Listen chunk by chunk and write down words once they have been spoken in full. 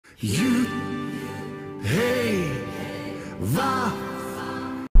You, hey, va.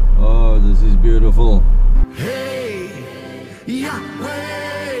 Oh, this is beautiful. Hey,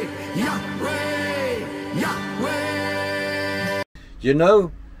 Yahweh, Yahweh, Yahweh. You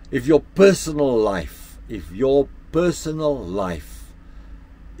know, if your personal life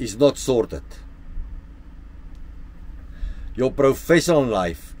is not sorted, your professional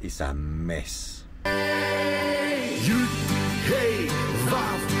life is a mess. You, hey,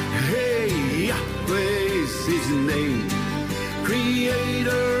 vav, hey, Yahweh's his name,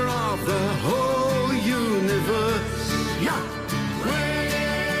 creator of the whole universe. Yahweh,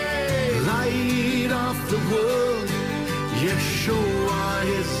 light of the world, Yeshua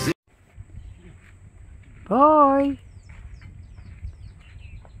is. Bye.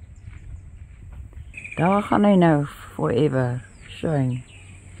 Daar gaan hy nou forever shine.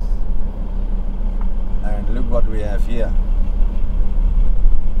 And look what we have here.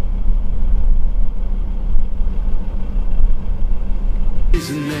 His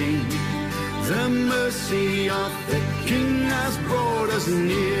name, the mercy of the King has brought us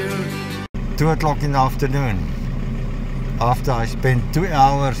near. 2 o'clock in the afternoon, after I spent 2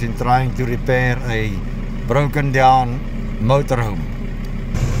 hours in trying to repair a broken down motorhome.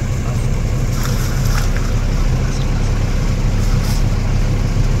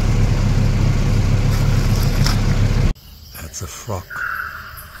 That's a frog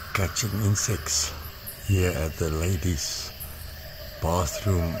catching insects here at the ladies'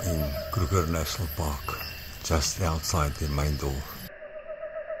 bathroom in Kruger National Park, just outside the main door.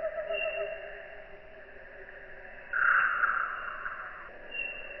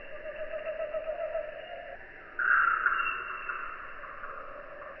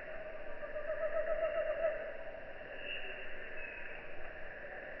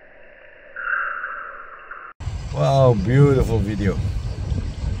 Wow, beautiful video.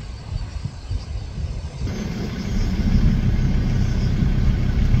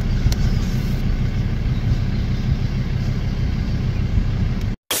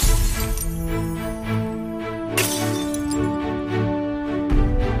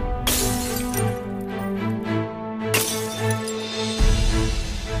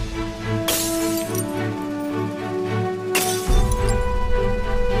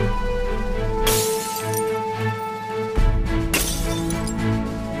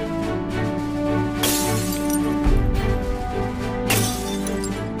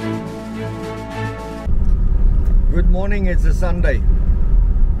 Good morning, it's a Sunday.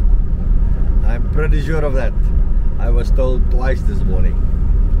 I'm pretty sure of that. I was told twice this morning.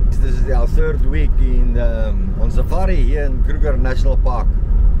 This is our 3rd week in on safari here in Kruger National Park.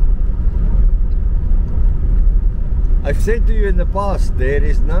 I've said to you in the past, there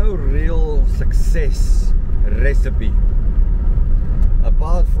is no real success recipe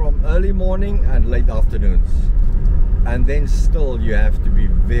apart from early morning and late afternoons, and then still you have to be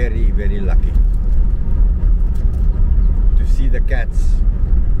very, very lucky to see the cats.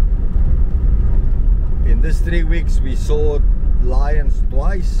 In this 3 weeks we saw lions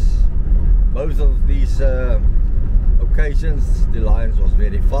twice. Both of these occasions the lions was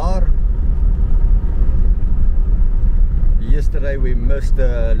very far. Yesterday we missed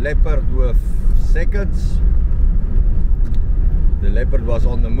a leopard with seconds. The leopard was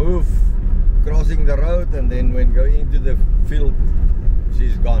on the move, crossing the road, and then when going into the field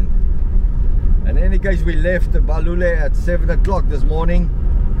she's gone. In any case, we left the Balule at 7 o'clock this morning.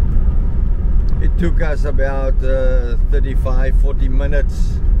 It took us about 35-40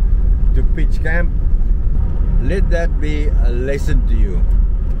 minutes to pitch camp. Let that be a lesson to you.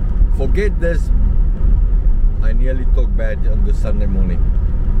 Forget this. I nearly talk bad on the Sunday morning.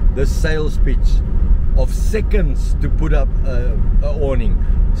 This sales pitch of seconds to put up a awning,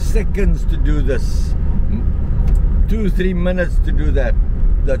 seconds to do this, 2-3 minutes to do that.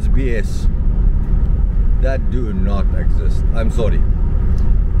 That's BS. That do not exist. I'm sorry.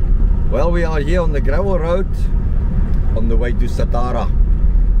 Well, we are here on the gravel road on the way to Satara.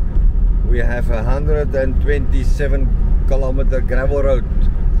 We have a 127 kilometer gravel road.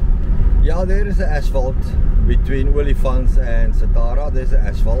 Yeah, there is an asphalt between Olifants and Satara. There's an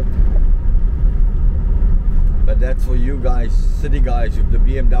asphalt, but that's for you guys, city guys with the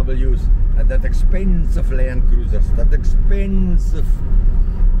BMWs and that expensive Land Cruisers, that expensive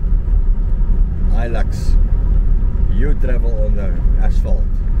Hilux. You travel on the asphalt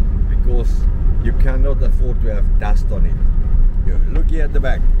because you cannot afford to have dust on it. You look here at the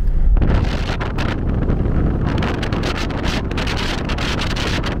back.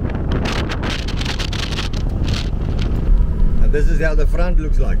 And this is how the front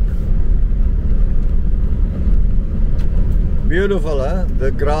looks like. Beautiful, huh? The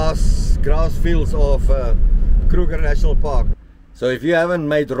grass fields of Kruger National Park. So if you haven't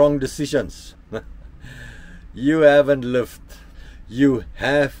made wrong decisions, you haven't lived. You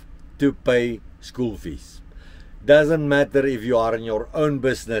have to pay school fees. Doesn't matter if you are in your own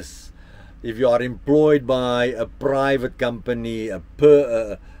business, if you are employed by a private company, a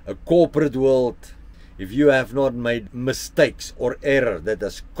corporate world. If you have not made mistakes or error that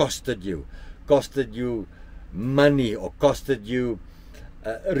has costed you money, or costed you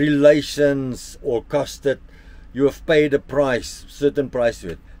relations, or you have paid a price, certain price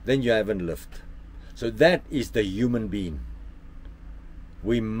to it, then you haven't lived. So that is the human being.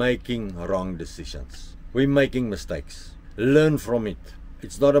 We're making wrong decisions. We're making mistakes. Learn from it.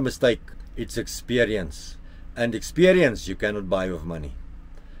 It's not a mistake, it's experience. And experience you cannot buy with money.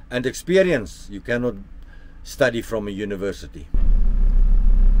 And experience you cannot study from a university.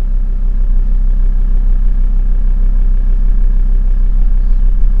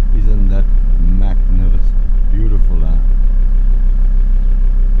 Isn't that magnificent? Beautiful, huh?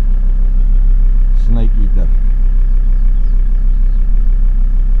 Snake eater.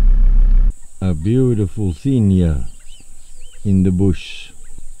 A beautiful scene here in the bush.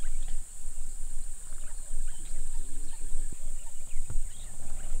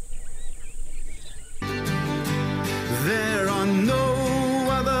 There are no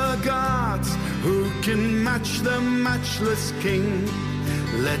other gods who can match the matchless King.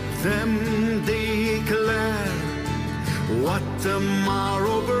 Let them declare what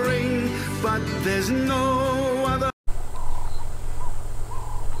tomorrow bring, but there's no other.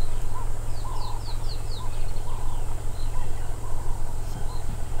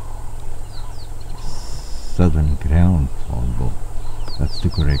 Southern Ground Hornbill. That's the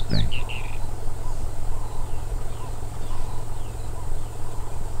correct name.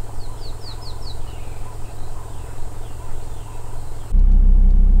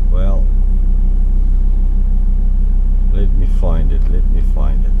 Well, let me find it.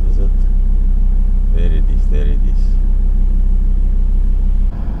 Is it? There it is.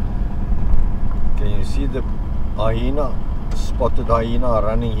 Can you see the hyena? Spotted hyena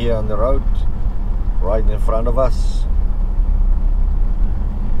running here on the road, right in front of us.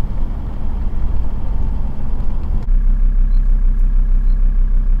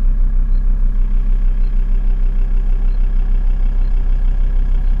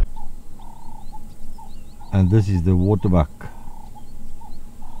 And this is the waterbuck,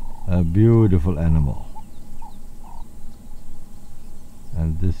 a beautiful animal.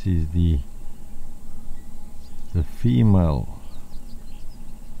 And this is the female.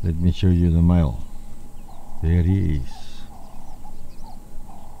 Let me show you the male. There he is.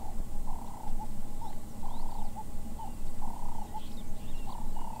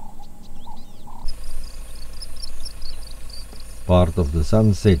 Part of the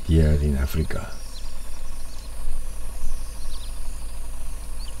sunset here in Africa.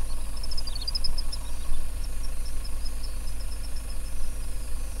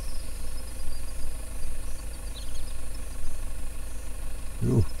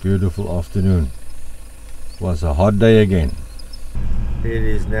 Ooh, beautiful afternoon. Was a hot day again. It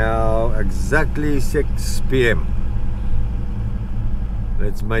is now exactly 6 p.m.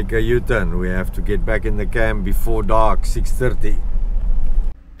 Let's make a U-turn. We have to get back in the camp before dark, 6:30.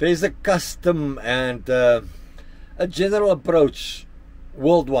 There's a custom and a general approach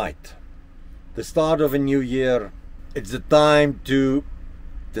worldwide. The start of a new year, it's the time to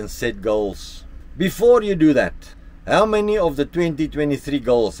set goals. Before you do that, how many of the 2023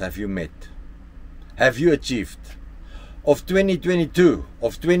 goals have you met? Have you achieved? Of 2022,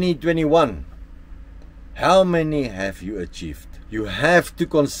 of 2021, how many have you achieved? You have to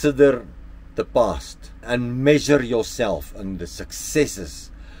consider the past and measure yourself and the successes,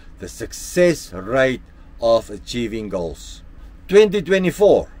 the success rate of achieving goals.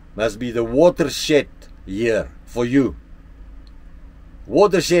 2024 must be the watershed year for you.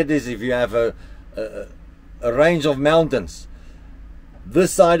 Watershed is if you have a range of mountains.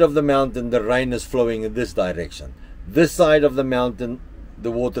 This side of the mountain, the rain is flowing in this direction. This side of the mountain,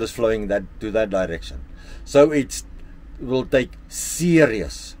 the water is flowing to that direction. So it will take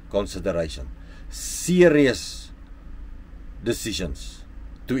serious consideration, serious decisions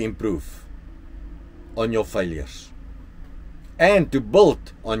to improve on your failures and to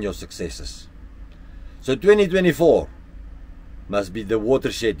build on your successes. So 2024 must be the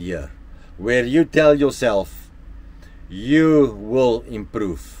watershed year where you tell yourself you will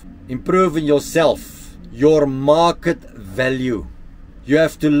improve. Improve in yourself, your market value. You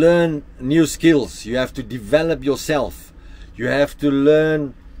have to learn new skills. You have to develop yourself. You have to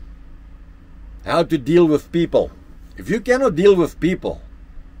learn how to deal with people. If you cannot deal with people,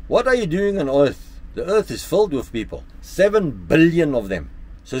 what are you doing on earth? The earth is filled with people, 7 billion of them.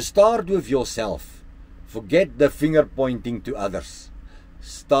 So start with yourself. Forget the finger pointing to others.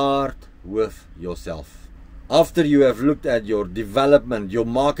 Start with yourself. After you have looked at your development, your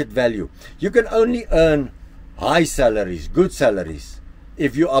market value, you can only earn high salaries, good salaries,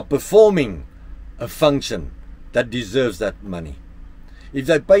 if you are performing a function that deserves that money. If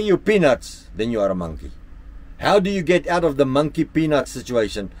they pay you peanuts, then you are a monkey. How do you get out of the monkey peanut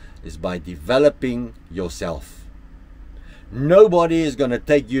situation? Is by developing yourself. Nobody is going to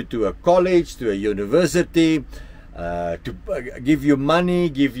take you to a college, to a university, to give you money,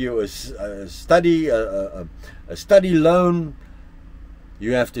 give you a study loan.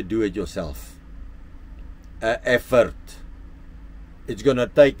 You have to do it yourself. Effort. It's going to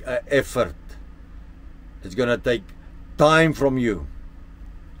take effort. It's going to take time from you.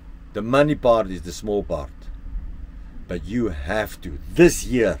 The money part is the small part. But you have to, this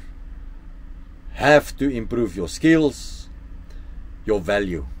year, have to improve your skills, your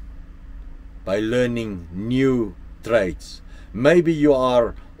value, by learning new trades. Maybe you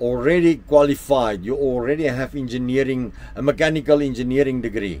are already qualified, you already have engineering, a mechanical engineering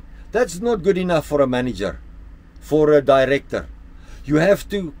degree. That's not good enough for a manager, for a director. You have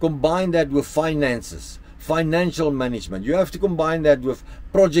to combine that with finances, financial management. You have to combine that with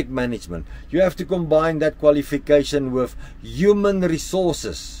project management. You have to combine that qualification with human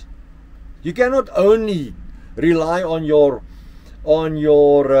resources. You cannot only rely on your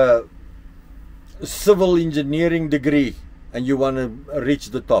civil engineering degree and you want to reach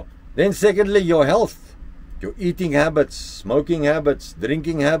the top. Then secondly, your health, your eating habits, smoking habits,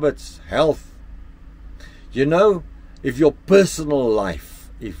 drinking habits, health. You know, if your personal life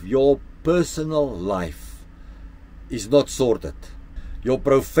is not sorted, your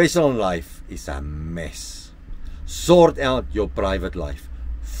professional life is a mess. Sort out your private life.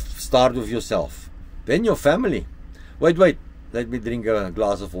 Start with yourself, then your family. Wait, let me drink a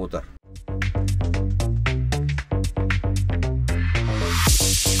glass of water.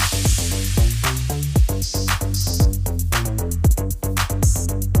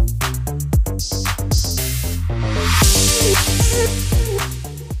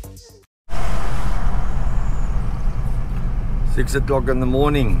 Six o'clock in the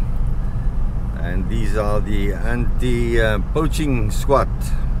morning, and these are the anti-poaching squad.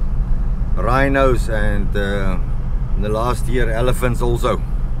 Rhinos and in the last year elephants also.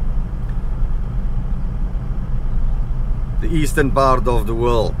 The eastern part of the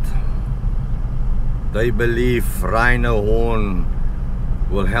world, they believe rhino horn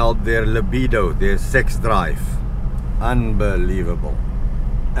will help their libido, their sex drive. Unbelievable.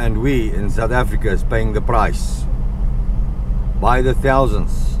 And we in South Africa is paying the price. By the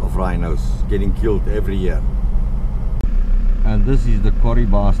thousands of rhinos getting killed every year. And this is the Corrie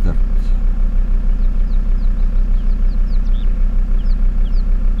bastard.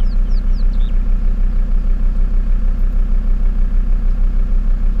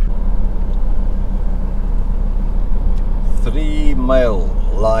 Three male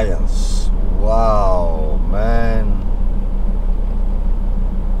lions. Wow, man.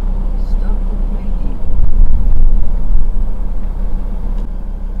 Stop complaining.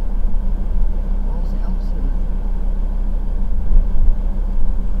 Where's Elsie?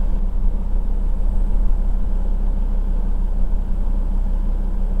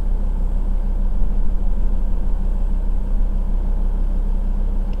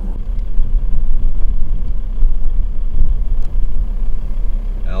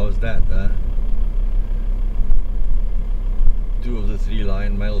 How was that, huh? Two of the three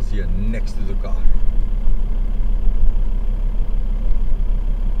lion males here next to the car.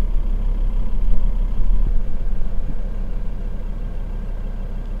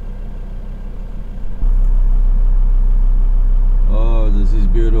 Oh, this is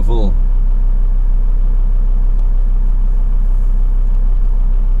beautiful.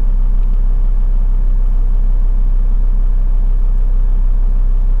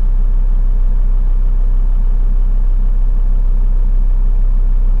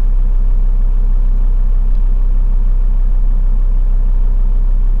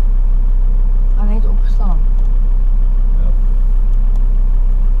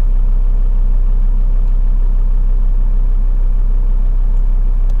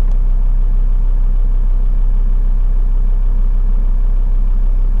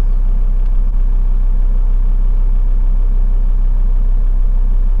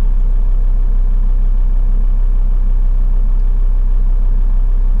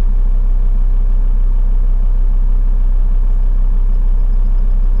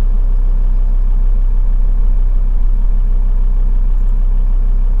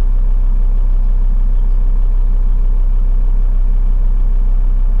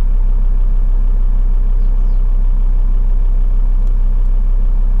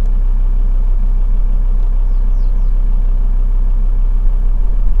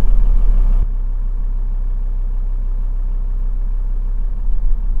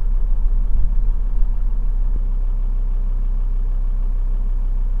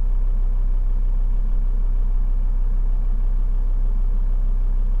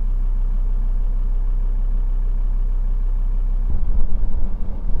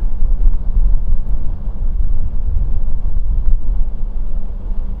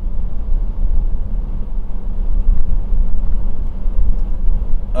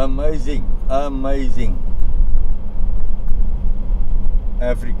 Amazing, amazing.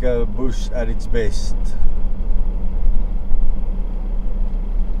 Africa bush at its best.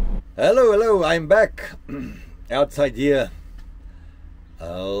 Hello, hello, I'm back. Outside here,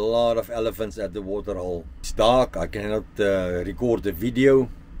 a lot of elephants at the waterhole. It's dark, I cannot record the video,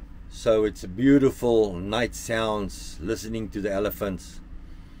 so it's a beautiful night sounds listening to the elephants.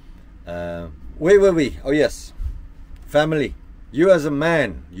 Where were we? Oh yes, family. You as a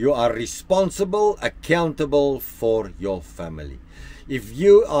man, you are responsible, accountable for your family. If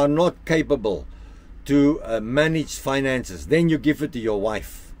you are not capable to manage finances, then you give it to your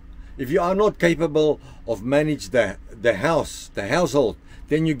wife. If you are not capable of manage the household,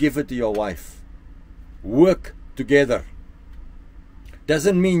 then you give it to your wife. Work together.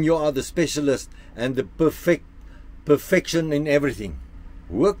 Doesn't mean you are the specialist and the perfection in everything.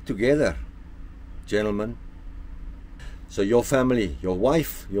 Work together, gentlemen. So your family, your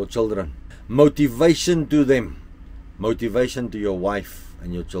wife, your children. Motivation to them. Motivation to your wife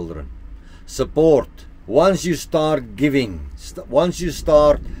and your children. Support. Once you start giving, once you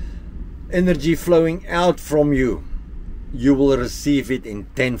start energy flowing out from you, you will receive it in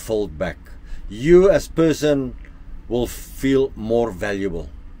tenfold back. You as person will feel more valuable.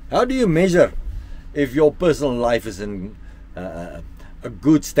 How do you measure if your personal life is in a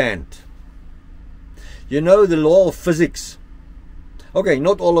good stand? You know the law of physics. Okay,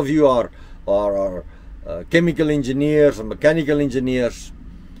 not all of you are chemical engineers or mechanical engineers.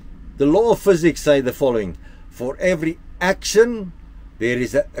 The law of physics say the following: for every action, there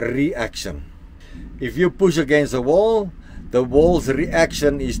is a reaction. If you push against a wall, the wall's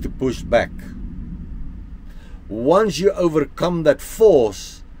reaction is to push back. Once you overcome that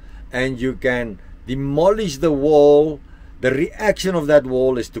force and you can demolish the wall, the reaction of that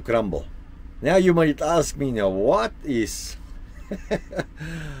wall is to crumble. Now you might ask me, now what is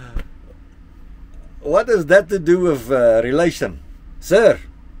what has that to do with relation? Sir,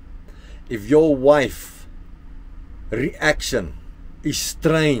 if your wife reaction is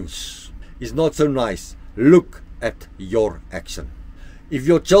strange, is not so nice, look at your action. If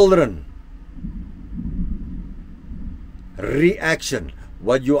your children reaction,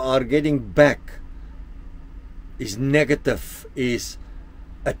 what you are getting back is negative, is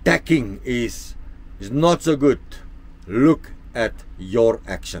attacking, is not so good, look at your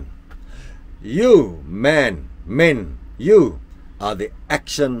action. You men, you are the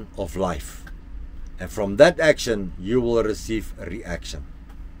action of life, and from that action you will receive a reaction,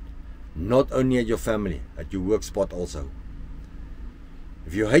 not only at your family, at your work spot also.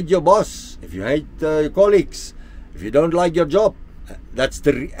 If you hate your boss, if you hate your colleagues, if you don't like your job, that's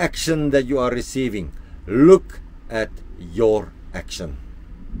the reaction that you are receiving. Look at your action.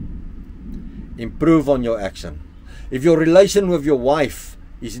 Improve on your action. If your relation with your wife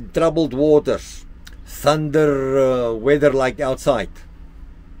is in troubled waters, thunder weather like outside,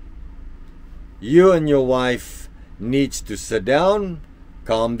 you and your wife needs to sit down,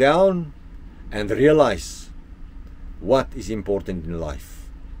 calm down, and realize what is important in life.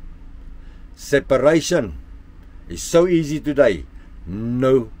 Separation is so easy today.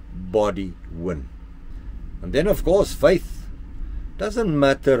 Nobody win. And then of course faith. Doesn't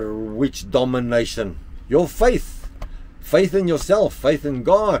matter which domination. Your faith. Faith in yourself. Faith in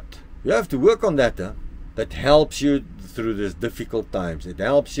God. You have to work on that. That helps you through these difficult times. It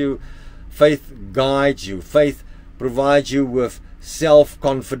helps you. Faith guides you. Faith provides you with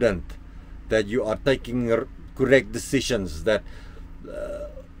self-confidence that you are taking correct decisions. That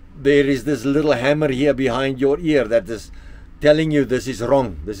there is this little hammer here behind your ear that is telling you this is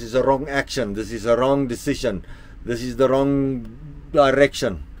wrong. This is a wrong action. This is a wrong decision. This is the wrong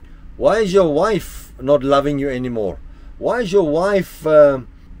direction. Why is your wife not loving you anymore? Why is your wife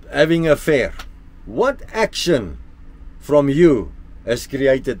having an affair? What action from you has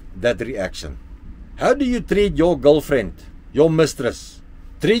created that reaction? How do you treat your girlfriend, your mistress?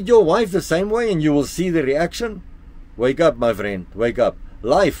 Treat your wife the same way and you will see the reaction. Wake up, my friend, wake up.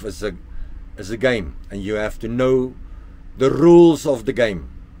 Life is a game, and you have to know the rules of the game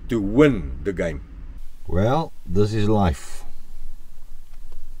to win the game. Well, this is life.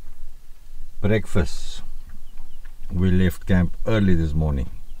 Breakfast. We left camp early this morning.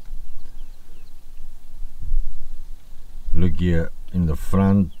 Look here in the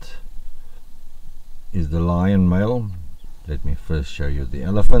front is the lion male. Let me first show you the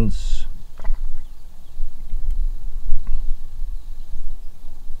elephants.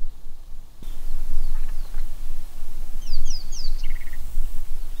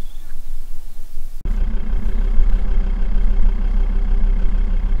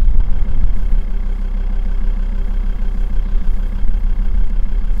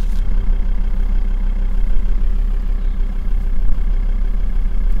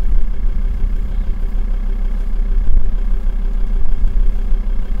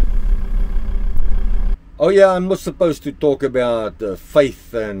 yeah, I'm not supposed to talk about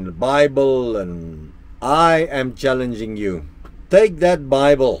faith and Bible, and I am challenging you. Take that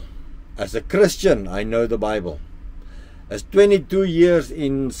Bible. As a Christian, I know the Bible. As 22 years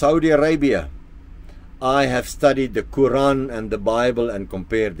in Saudi Arabia, I have studied the Quran and the Bible and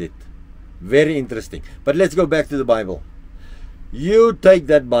compared it. Very interesting. But let's go back to the Bible. You take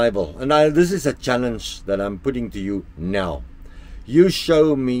that Bible, and this is a challenge that I'm putting to you now. You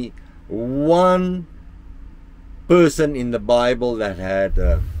show me one person in the Bible that had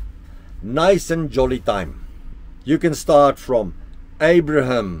a nice and jolly time. You can start from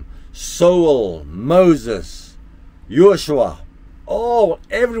Abraham, Saul, Moses, Joshua,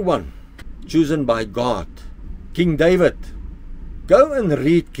 everyone chosen by God. King David. Go and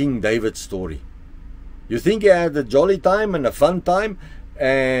read King David's story. You think he had a jolly time and a fun time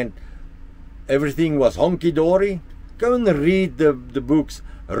and everything was honky-dory? Go and read the books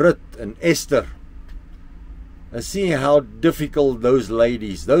Ruth and Esther and see how difficult those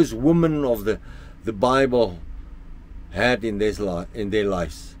ladies, those women of the Bible had in their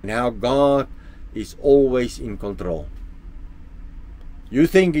lives, and how God is always in control. You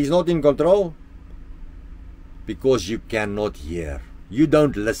think He's not in control? Because you cannot hear. You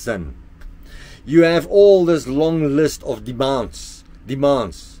don't listen. You have all this long list of demands.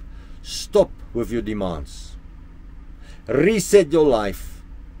 Stop with your demands. Reset your life.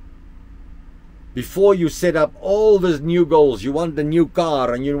 Before you set up all these new goals, you want the new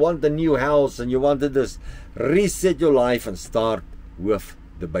car and you want the new house and you wanted this. Reset your life and start with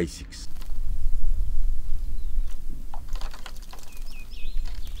the basics.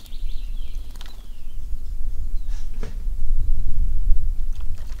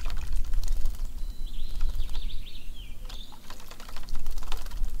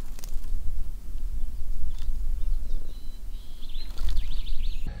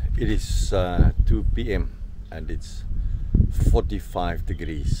 It is 2 p.m. and it's 45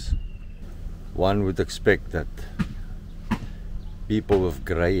 degrees. One would expect that people with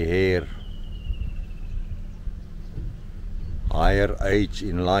grey hair, higher age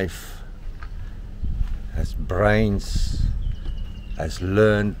in life, has brains, has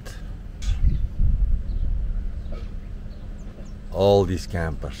learned. All these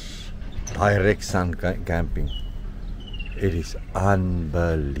campers, direct sun camping. It is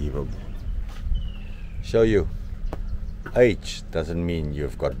unbelievable. Show you, age doesn't mean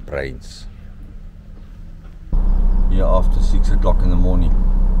you've got brains. Here after 6 o'clock in the morning,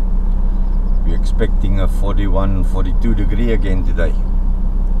 we're expecting a 41, 42 degree again today.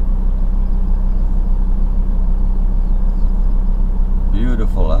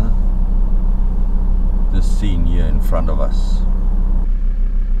 Beautiful, huh? This scene here in front of us.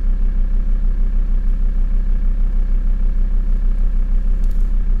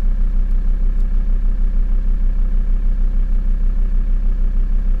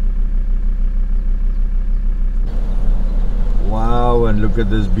 Wow, and look at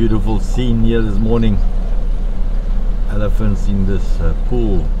this beautiful scene here this morning. Elephants in this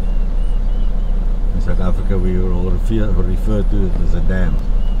pool. In South Africa we will refer to it as a dam.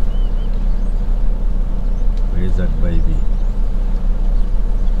 Where's that baby?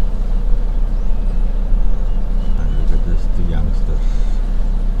 And look at this, two youngsters.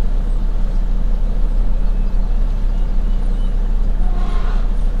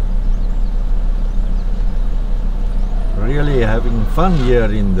 Really having fun here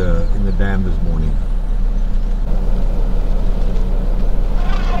in the dam this morning.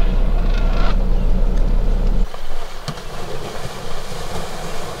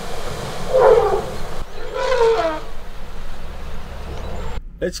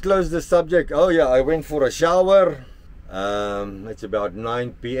 Let's close the subject. Oh yeah, I went for a shower. It's about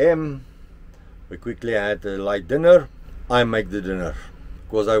 9 p.m. We quickly had a light dinner. I make the dinner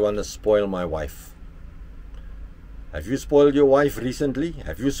because I want to spoil my wife. Have you spoiled your wife recently?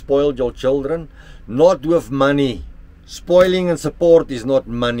 Have you spoiled your children? Not with money. Spoiling and support is not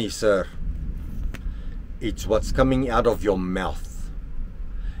money, sir. It's what's coming out of your mouth.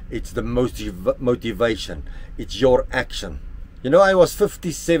 It's the motivation. It's your action. You know, I was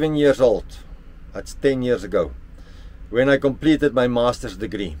 57 years old. That's 10 years ago. When I completed my master's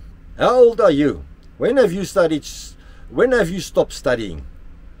degree. How old are you? When have you studied? When have you stopped studying?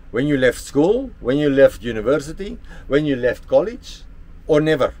 When you left school, when you left university, when you left college, or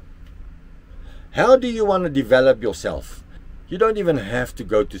never? How do you want to develop yourself? You don't even have to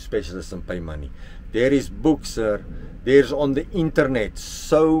go to specialists and pay money. There is books, sir. There's on the internet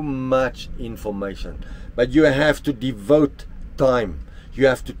so much information. But you have to devote time. You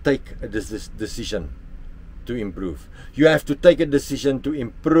have to take this decision to improve. You have to take a decision to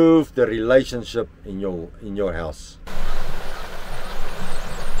improve the relationship in your house.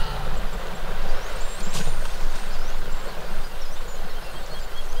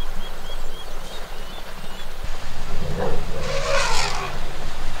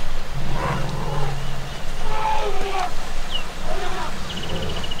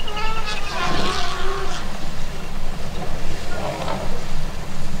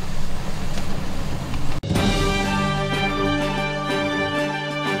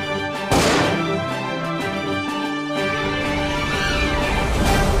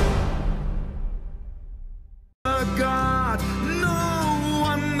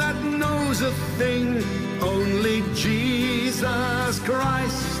 A thing, only Jesus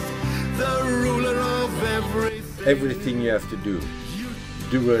Christ, the ruler of everything. Everything you have to do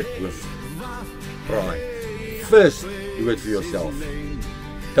it with pride. First, do it for yourself.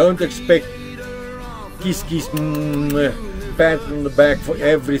 Don't expect kiss, pat on the back for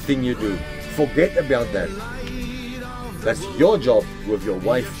everything you do. Forget about that. That's your job with your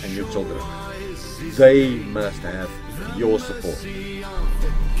wife and your children. They must have your support.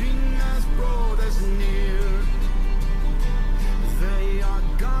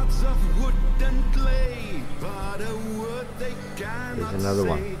 Here's another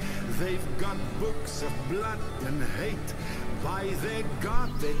one. They've got books of blood and hate. By their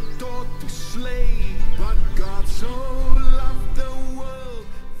God they're taught to slay. But God so loved the world